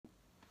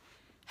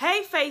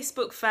Hey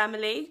Facebook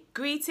family,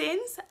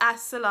 greetings,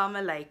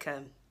 assalamu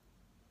alaikum.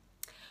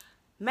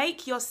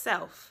 Make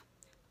yourself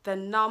the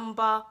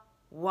number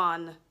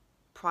one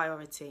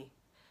priority.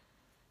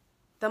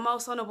 The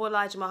Most Honourable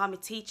Elijah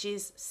Muhammad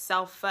teaches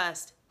self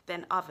first,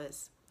 then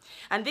others.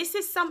 And this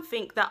is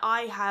something that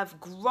I have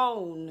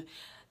grown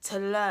to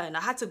learn. I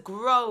had to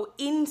grow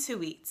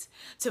into it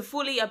to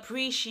fully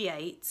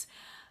appreciate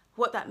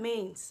what that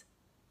means.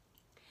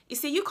 You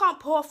see, you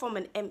can't pour from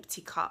an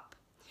empty cup.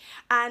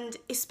 And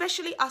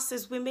especially us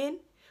as women,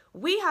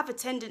 we have a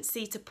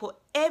tendency to put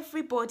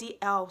everybody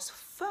else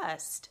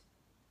first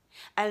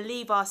and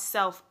leave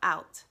ourselves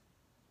out.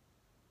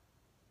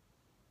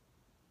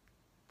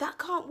 That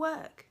can't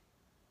work.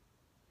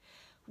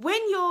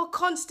 When you're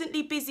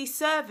constantly busy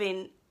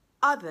serving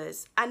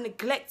others and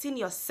neglecting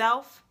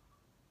yourself,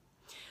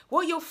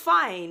 what you'll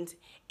find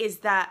is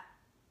that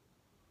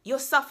you'll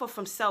suffer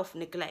from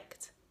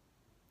self-neglect.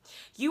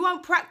 You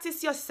won't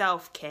practice your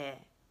self-care.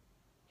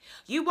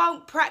 You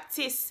won't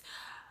practice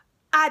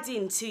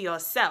adding to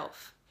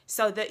yourself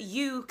so that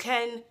you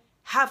can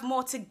have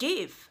more to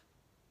give.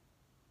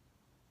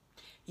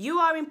 You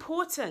are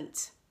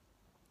important.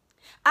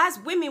 As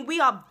women, we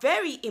are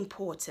very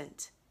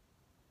important.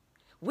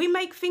 We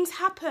make things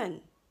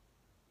happen.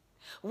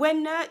 We're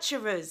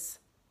nurturers.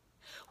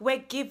 We're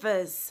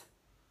givers.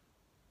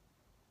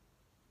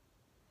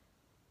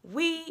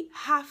 We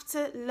have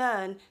to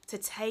learn to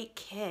take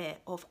care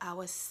of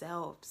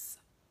ourselves.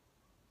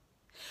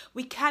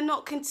 We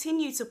cannot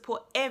continue to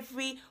put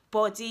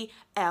everybody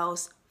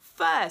else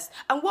first.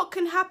 And what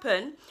can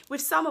happen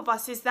with some of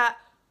us is that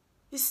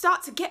you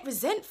start to get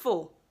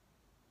resentful,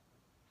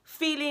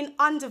 feeling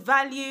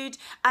undervalued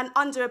and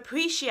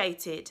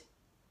underappreciated.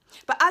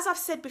 But as I've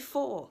said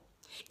before,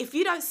 if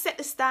you don't set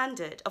the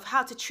standard of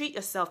how to treat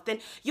yourself, then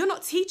you're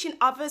not teaching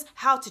others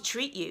how to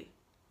treat you.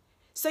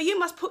 So you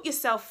must put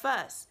yourself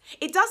first.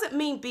 It doesn't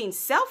mean being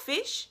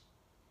selfish.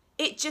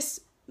 It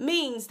just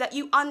means that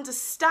you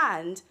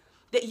understand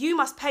that you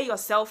must pay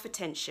yourself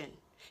attention.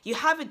 You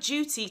have a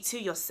duty to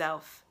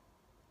yourself.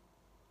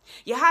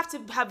 You have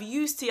to have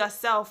use to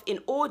yourself in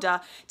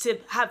order to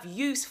have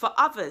use for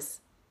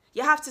others.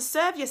 You have to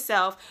serve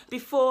yourself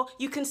before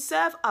you can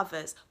serve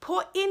others.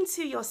 Pour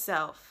into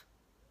yourself.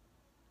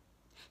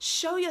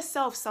 Show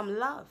yourself some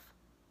love.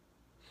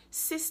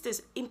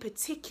 Sisters in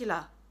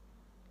particular,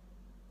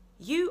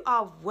 you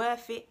are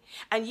worth it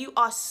and you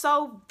are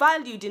so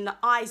valued in the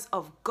eyes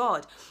of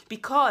God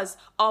because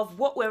of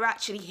what we're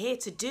actually here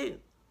to do.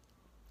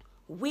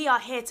 We are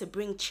here to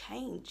bring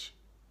change.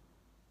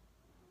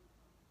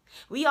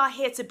 We are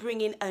here to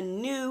bring in a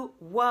new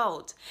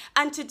world.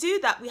 And to do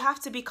that, we have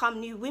to become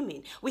new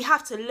women. We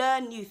have to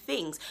learn new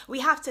things.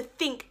 We have to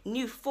think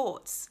new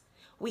thoughts.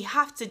 We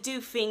have to do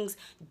things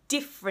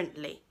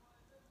differently.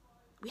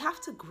 We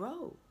have to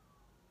grow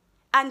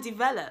and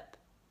develop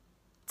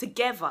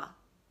together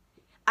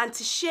and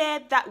to share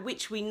that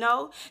which we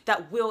know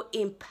that will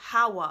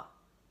empower.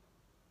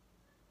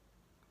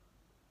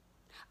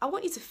 I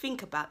want you to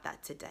think about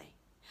that today.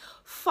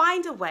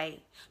 Find a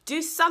way,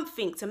 do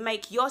something to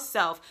make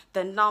yourself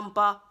the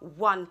number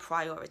one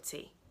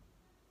priority.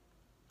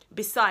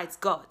 Besides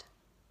God.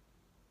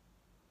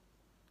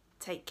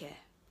 Take care.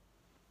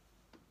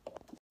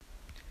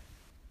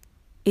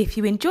 If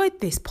you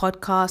enjoyed this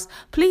podcast,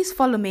 please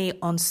follow me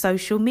on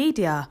social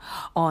media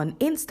on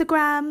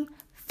Instagram,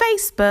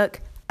 Facebook,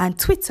 and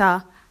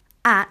Twitter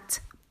at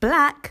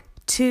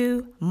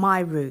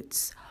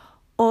Black2MyRoots.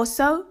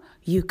 Also,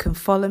 you can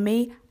follow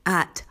me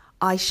at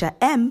Aisha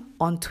M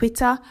on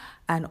Twitter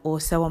and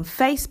also on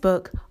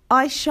Facebook,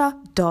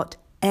 Aisha.muh.